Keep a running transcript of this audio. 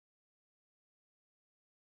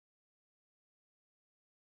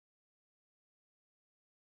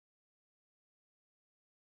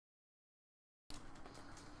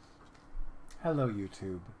Hello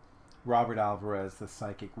YouTube. Robert Alvarez, the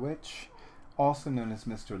Psychic Witch, also known as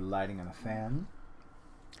Mr. Lighting on a Fan.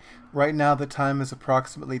 Right now the time is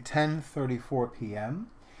approximately 10:34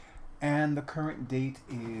 p.m. and the current date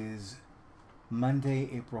is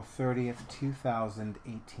Monday, April 30th,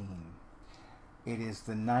 2018. It is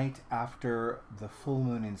the night after the full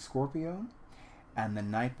moon in Scorpio and the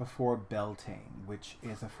night before Beltaine, which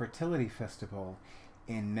is a fertility festival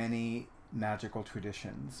in many magical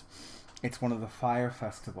traditions. It's one of the fire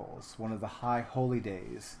festivals, one of the high holy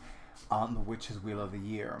days on the witch's wheel of the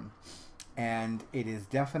year. And it is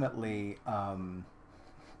definitely, I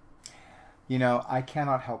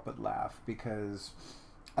cannot help but laugh because,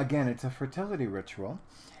 again, it's a fertility ritual.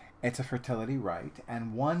 It's a fertility rite.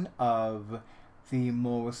 And one of the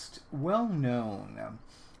most well-known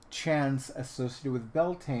chants associated with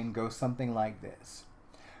Beltaine goes something like this.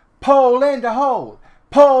 Pole in the hole!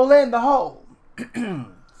 Pole in the hole!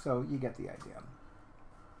 So you get the idea.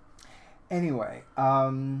 Anyway,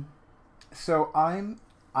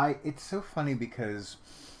 it's so funny because,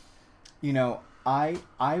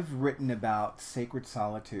 I've written about sacred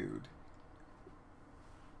solitude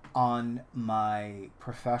on my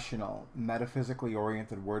professional, metaphysically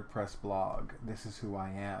oriented WordPress blog, This Is Who I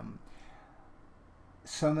Am,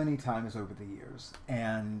 so many times over the years.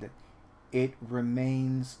 And it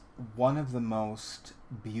remains one of the most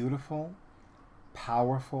beautiful,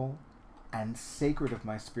 powerful, and sacred of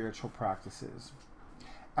my spiritual practices,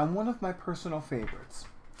 and one of my personal favorites.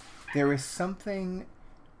 There is something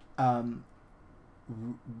that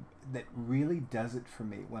really does it for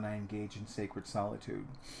me when I engage in sacred solitude.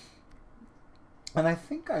 And I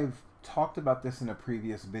think I've talked about this in a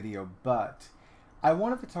previous video, but I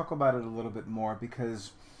wanted to talk about it a little bit more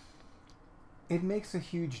because it makes a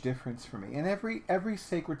huge difference for me. And every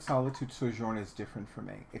sacred solitude sojourn is different for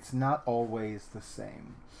me. It's not always the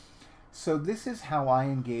same. So this is how I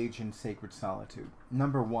engage in sacred solitude.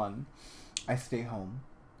 Number one, I stay home.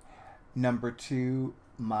 Number two,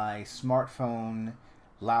 my smartphone,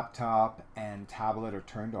 laptop, and tablet are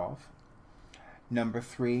turned off. Number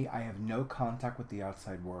three, I have no contact with the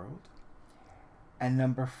outside world. And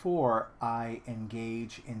number four, I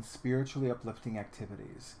engage in spiritually uplifting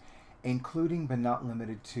activities, including but not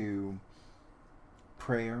limited to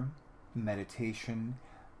prayer, meditation,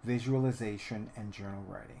 visualization, and journal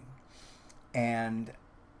writing. And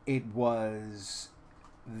it was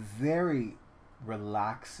very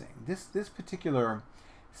relaxing. This particular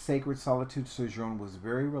sacred solitude sojourn was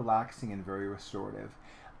very relaxing and very restorative.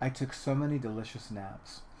 I took so many delicious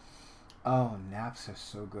naps. Oh, naps are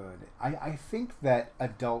so good. I think that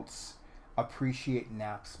adults appreciate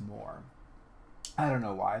naps more. I don't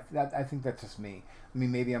know why. I think that's just me. I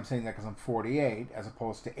mean, maybe I'm saying that because I'm 48 as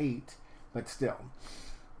opposed to 8, but still.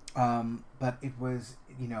 But it was,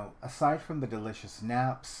 aside from the delicious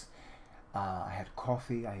naps, I had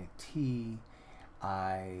coffee, I had tea,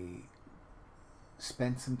 I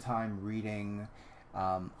spent some time reading.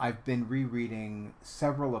 I've been rereading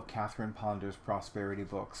several of Catherine Ponder's prosperity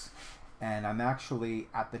books, and I'm actually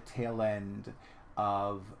at the tail end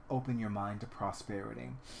of Open Your Mind to Prosperity,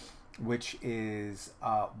 which is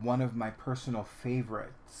one of my personal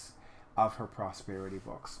favorites of her prosperity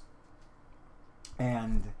books.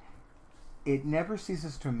 And it never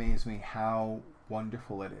ceases to amaze me how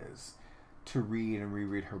wonderful it is to read and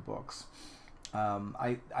reread her books.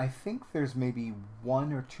 I think there's maybe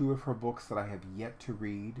one or two of her books that I have yet to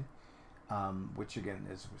read, which again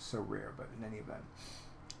is so rare, but in any event.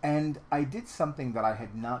 And I did something that I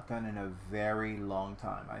had not done in a very long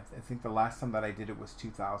time. I think the last time that I did it was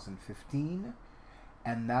 2015,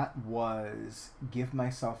 and that was give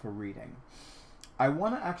myself a reading. I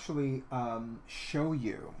want to actually show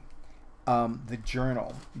you the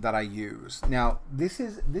journal that I use. Now, this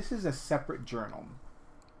is a separate journal.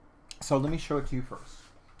 So let me show it to you first.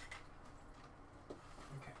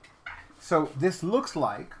 Okay. So this looks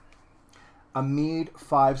like a Mead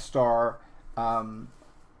 5-star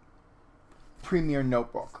premier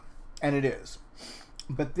notebook, and it is.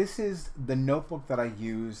 But this is the notebook that I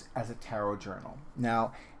use as a tarot journal.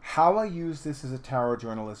 Now, how I use this as a tarot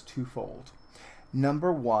journal is twofold.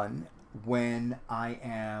 Number one, when I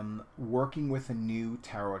am working with a new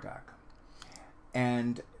tarot deck,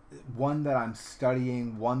 and one that I'm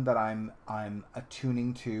studying, one that I'm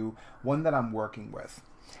attuning to, one that I'm working with.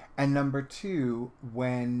 And number two,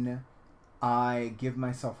 when I give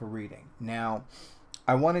myself a reading. Now,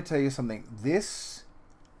 I want to tell you something. This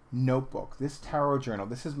notebook, this tarot journal,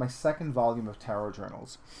 this is my second volume of tarot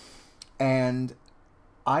journals. And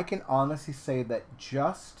I can honestly say that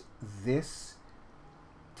just this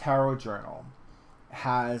tarot journal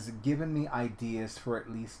has given me ideas for at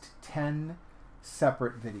least 10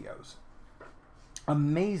 separate videos.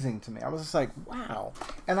 Amazing to me. I was just like, wow.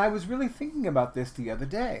 And I was really thinking about this the other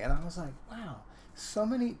day, and I was like, wow, so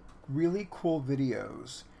many really cool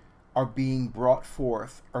videos are being brought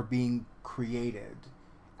forth, are being created,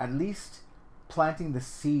 at least planting the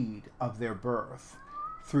seed of their birth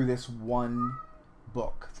through this one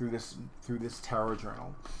book, through this tarot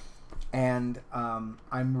journal. And I'm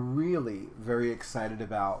really very excited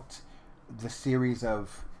about the series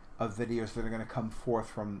of videos that are going to come forth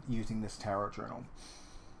from using this tarot journal.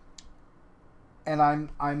 And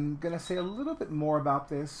I'm going to say a little bit more about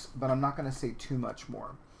this, but I'm not going to say too much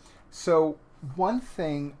more. So one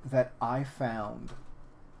thing that I found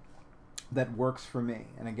that works for me,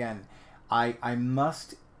 and again, I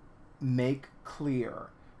must make clear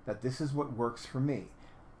that this is what works for me.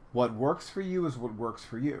 What works for you is what works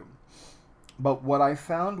for you. But what I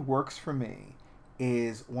found works for me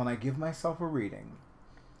is when I give myself a reading,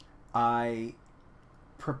 I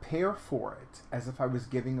prepare for it as if I was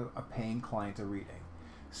giving a paying client a reading.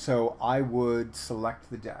 So I would select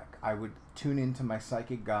the deck. I would tune into my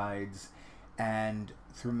psychic guides and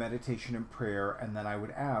through meditation and prayer, and then I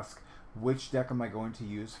would ask, which deck am I going to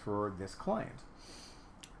use for this client?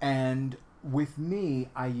 And with me,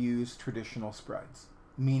 I use traditional spreads,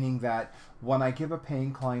 meaning that when I give a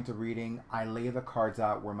paying client a reading, I lay the cards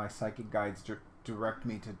out where my psychic guides direct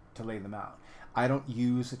me to lay them out. I don't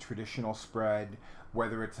use a traditional spread,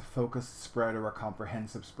 whether it's a focused spread or a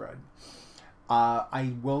comprehensive spread.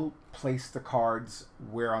 I will place the cards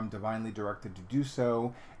where I'm divinely directed to do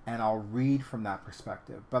so, and I'll read from that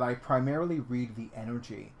perspective. But I primarily read the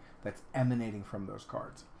energy that's emanating from those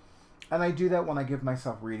cards. And I do that when I give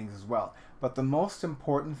myself readings as well. But the most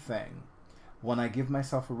important thing when I give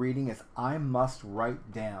myself a reading is I must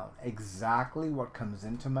write down exactly what comes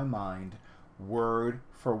into my mind, word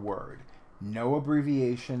for word. No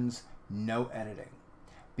abbreviations, no editing.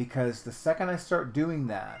 Because the second I start doing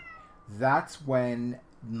that, that's when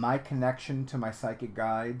my connection to my psychic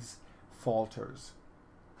guides falters.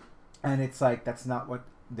 And it's like, that's not what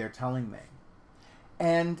they're telling me.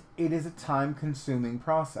 And it is a time-consuming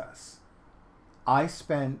process. I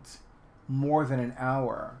spent more than an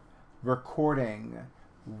hour recording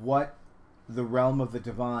what the realm of the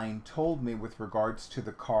divine told me with regards to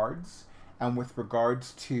the cards and with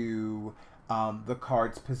regards to the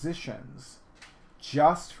cards' positions,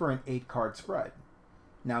 just for an 8-card spread.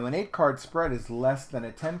 Now, an 8-card spread is less than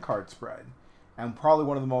a 10-card spread, and probably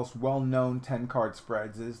one of the most well-known 10-card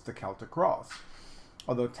spreads is the Celtic Cross,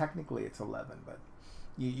 although technically it's 11, but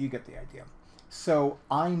you get the idea. So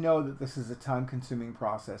I know that this is a time-consuming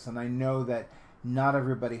process, and I know that not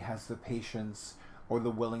everybody has the patience or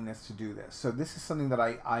the willingness to do this. So this is something that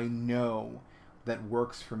I know that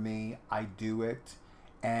works for me. I do it,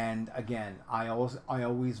 and again, I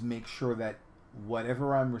always make sure that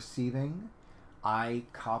whatever I'm receiving, I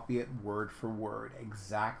copy it word for word,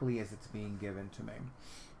 exactly as it's being given to me.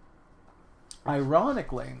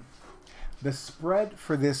 Ironically, the spread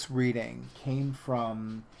for this reading came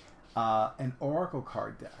from an oracle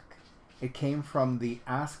card deck. It came from the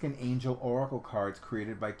Ask an Angel oracle cards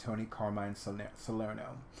created by Tony Carmine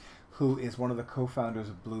Salerno, who is one of the co-founders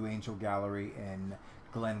of Blue Angel Gallery in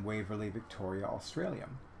Glen Waverley, Victoria, Australia.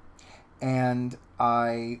 And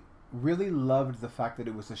I really loved the fact that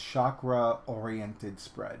it was a chakra-oriented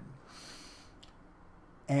spread.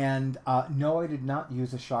 And no, I did not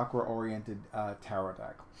use a chakra-oriented tarot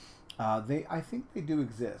deck. I think they do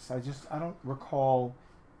exist. I don't recall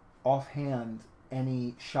offhand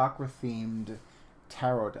any chakra-themed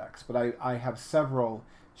tarot decks, but I have several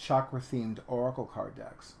chakra-themed oracle card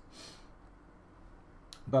decks.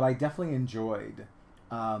 But I definitely enjoyed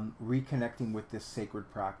reconnecting with this sacred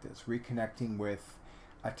practice, reconnecting with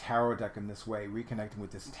a tarot deck in this way, reconnecting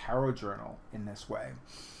with this tarot journal in this way,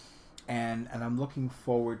 and I'm looking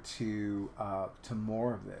forward to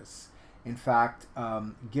more of this. In fact,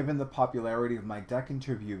 given the popularity of my deck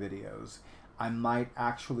interview videos, I might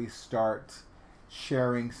actually start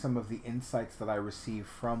sharing some of the insights that I receive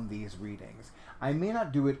from these readings. I may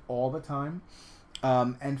not do it all the time,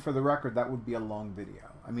 and for the record, that would be a long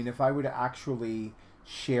video. I mean, if I were to actually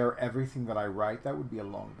share everything that I write, that would be a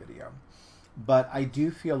long video. But I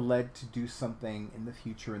do feel led to do something in the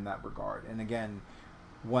future in that regard. And again,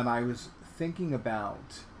 when I was thinking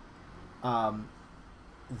about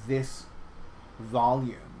this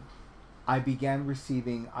volume, I began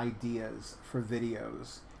receiving ideas for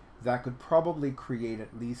videos that could probably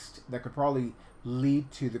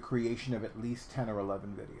lead to the creation of at least 10 or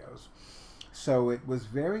 11 videos. So it was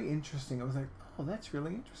very interesting. I was like, oh, that's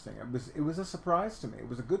really interesting. It was a surprise to me. It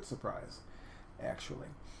was a good surprise, actually.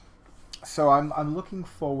 So I'm looking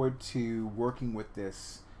forward to working with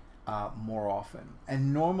this more often.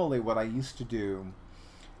 And normally, what I used to do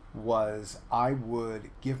was I would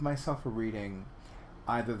give myself a reading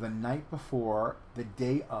either the night before, the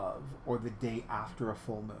day of, or the day after a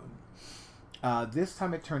full moon. This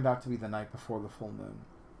time it turned out to be the night before the full moon.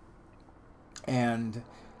 And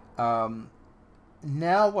um,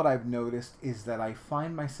 now what I've noticed is that I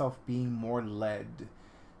find myself being more led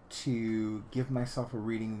to give myself a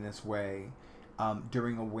reading in this way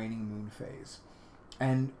during a waning moon phase.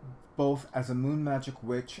 And both as a moon magic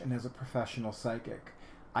witch and as a professional psychic,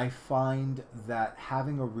 I find that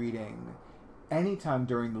having a reading anytime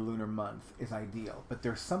during the lunar month is ideal. But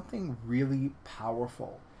there's something really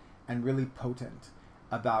powerful and really potent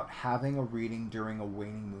about having a reading during a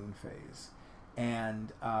waning moon phase.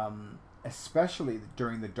 And especially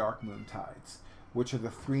during the dark moon tides, which are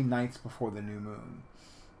the 3 nights before the new moon,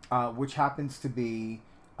 which happens to be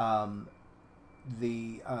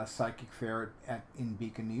the psychic fair in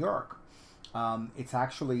Beacon, New York. It's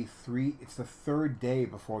actually it's the 3rd day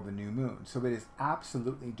before the new moon. So it is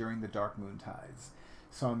absolutely during the dark moon tides.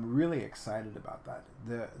 So I'm really excited about that.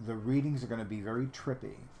 The readings are going to be very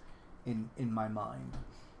trippy in my mind.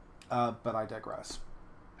 But I digress.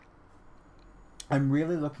 I'm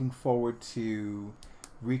really looking forward to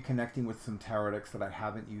reconnecting with some tarot decks that I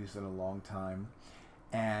haven't used in a long time.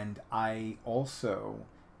 And I also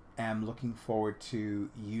am looking forward to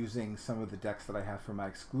using some of the decks that I have for my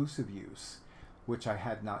exclusive use, which I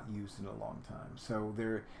had not used in a long time. So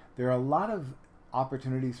there are a lot of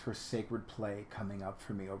opportunities for sacred play coming up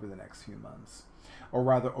for me over the next few months, or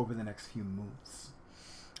rather over the next few moons.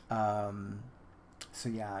 So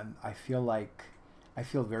yeah, I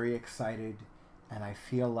feel very excited, and I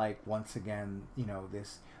feel like once again,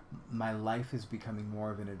 my life is becoming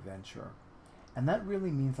more of an adventure. And that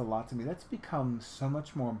really means a lot to me. That's become so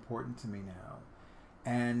much more important to me now.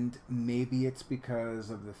 And maybe it's because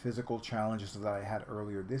of the physical challenges that I had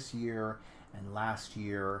earlier this year and last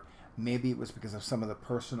year. Maybe it was because of some of the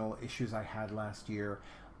personal issues I had last year.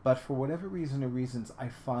 But for whatever reason or reasons, I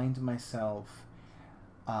find myself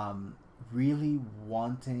really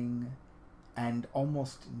wanting and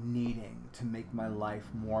almost needing to make my life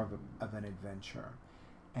more of an adventure.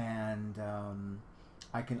 And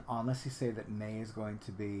I can honestly say that May is going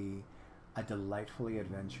to be a delightfully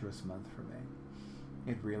adventurous month for me.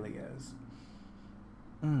 It really is.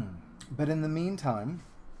 But in the meantime,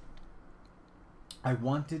 I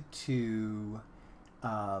wanted to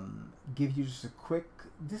give you just a quick...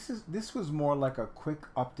 This was more like a quick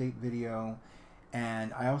update video.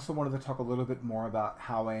 And I also wanted to talk a little bit more about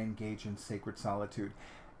how I engage in sacred solitude.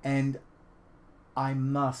 And I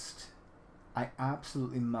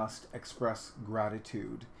absolutely must express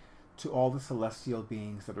gratitude to all the celestial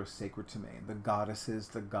beings that are sacred to me. The goddesses,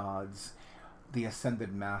 the gods, the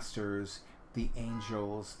ascended masters, the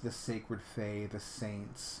angels, the sacred fae, the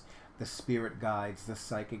saints, the spirit guides, the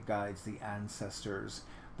psychic guides, the ancestors,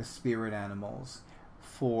 the spirit animals,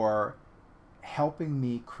 for helping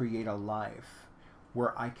me create a life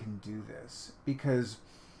where I can do this. Because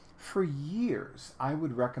for years, I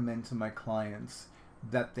would recommend to my clients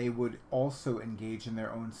that they would also engage in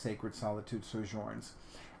their own sacred solitude sojourns.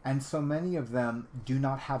 And so many of them do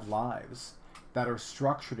not have lives that are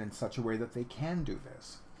structured in such a way that they can do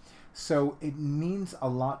this. So it means a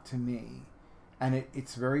lot to me, and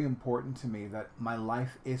it's very important to me that my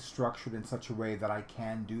life is structured in such a way that I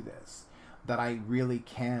can do this, that I really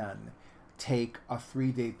can take a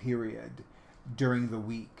 3-day period during the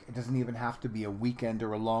week. It doesn't even have to be a weekend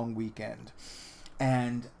or a long weekend.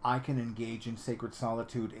 And I can engage in sacred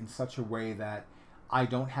solitude in such a way that I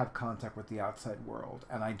don't have contact with the outside world,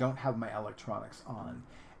 and I don't have my electronics on,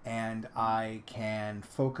 and I can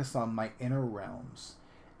focus on my inner realms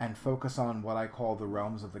and focus on what I call the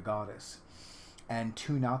realms of the goddess and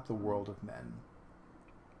tune out the world of men.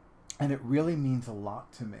 And it really means a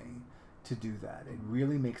lot to me to do that. It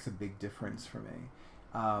really makes a big difference for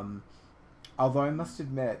me. Although I must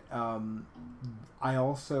admit, I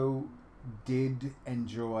also did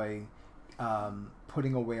enjoy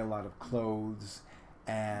putting away a lot of clothes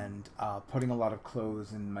and putting a lot of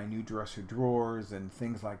clothes in my new dresser drawers and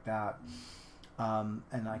things like that.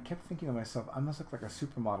 And I kept thinking to myself, I must look like a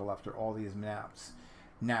supermodel after all these naps.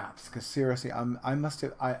 Because seriously, I must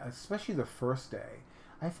have, especially the first day,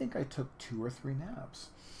 I think I took 2 or 3 naps.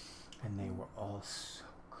 And they were all so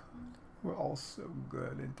good. Were all so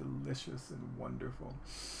good and delicious and wonderful.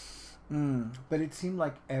 But it seemed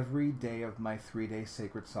like every day of my 3-day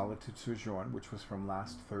sacred solitude sojourn, which was from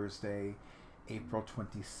last Thursday, April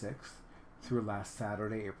 26th, through last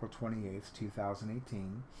Saturday, April 28th,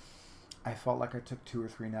 2018, I felt like I took 2 or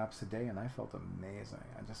 3 naps a day, and I felt amazing.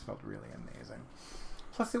 I just felt really amazing.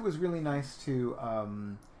 Plus, it was really nice to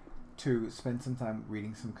spend some time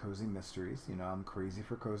reading some cozy mysteries. You know, I'm crazy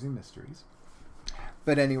for cozy mysteries.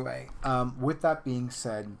 But anyway, with that being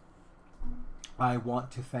said, I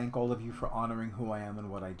want to thank all of you for honoring who I am and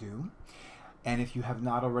what I do. And if you have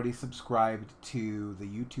not already subscribed to the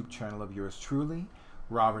YouTube channel of yours truly,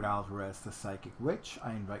 Robert Alvarez, the Psychic Witch,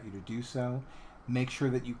 I invite you to do so. Make sure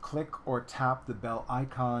that you click or tap the bell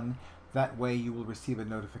icon. That way you will receive a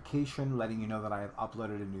notification letting you know that I have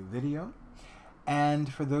uploaded a new video.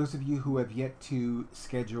 And for those of you who have yet to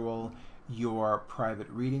schedule your private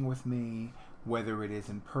reading with me, whether it is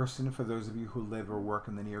in person for those of you who live or work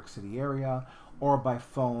in the New York City area, or by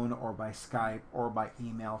phone, or by Skype, or by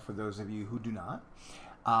email for those of you who do not,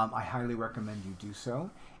 I highly recommend you do so.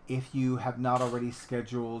 If you have not already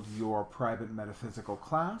scheduled your private metaphysical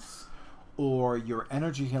class or your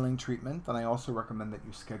energy healing treatment, then I also recommend that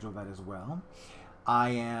you schedule that as well. I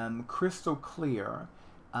am crystal clear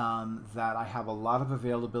that I have a lot of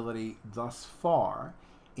availability thus far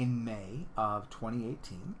in May of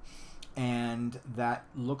 2018, and that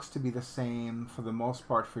looks to be the same for the most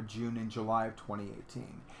part for June and July of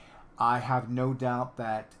 2018. I have no doubt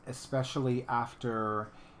that, especially after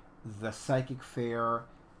the Psychic Fair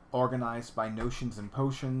organized by Notions and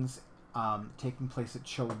Potions, taking place at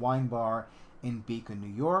Chill Wine Bar in Beacon,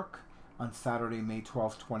 New York on Saturday, May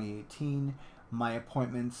 12th, 2018, my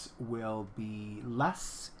appointments will be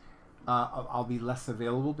less. I'll be less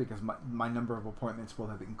available because my number of appointments will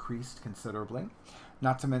have increased considerably.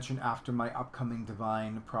 Not to mention after my upcoming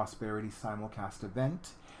Divine Prosperity Simulcast event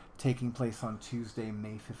taking place on Tuesday,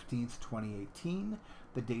 May 15th, 2018,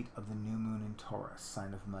 the date of the new moon in Taurus,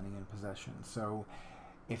 sign of money and possession. So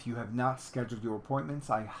if you have not scheduled your appointments,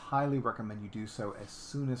 I highly recommend you do so as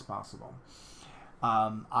soon as possible.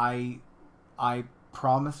 I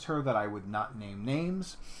promised her that I would not name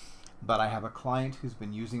names, but I have a client who's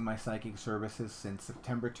been using my psychic services since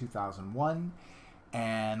September 2001,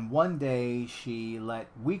 and one day she let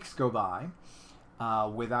weeks go by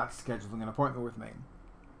without scheduling an appointment with me.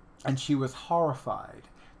 And she was horrified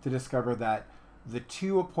to discover that the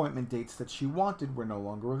 2 appointment dates that she wanted were no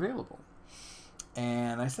longer available.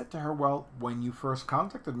 And I said to her, well, when you first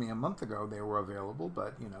contacted me a month ago, they were available,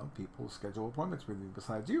 but, you know, people schedule appointments with me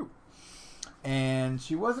besides you. And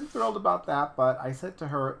she wasn't thrilled about that, but I said to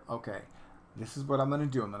her, okay, this is what I'm going to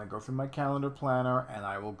do. I'm going to go through my calendar planner, and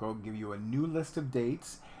I will go give you a new list of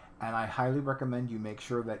dates, and I highly recommend you make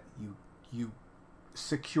sure that you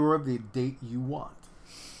secure the date you want.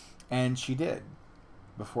 And she did,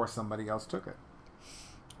 before somebody else took it.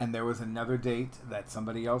 And there was another date that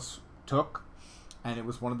somebody else took, and it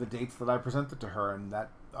was one of the dates that I presented to her, and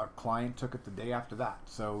that a client took it the day after that.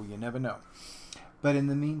 So you never know. But in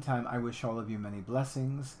the meantime, I wish all of you many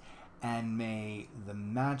blessings, and may the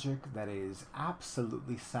magic that is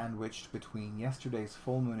absolutely sandwiched between yesterday's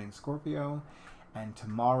full moon in Scorpio and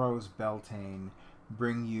tomorrow's Beltaine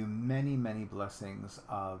bring you many, many blessings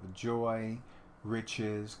of joy,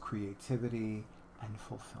 riches, creativity, and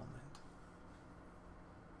fulfillment.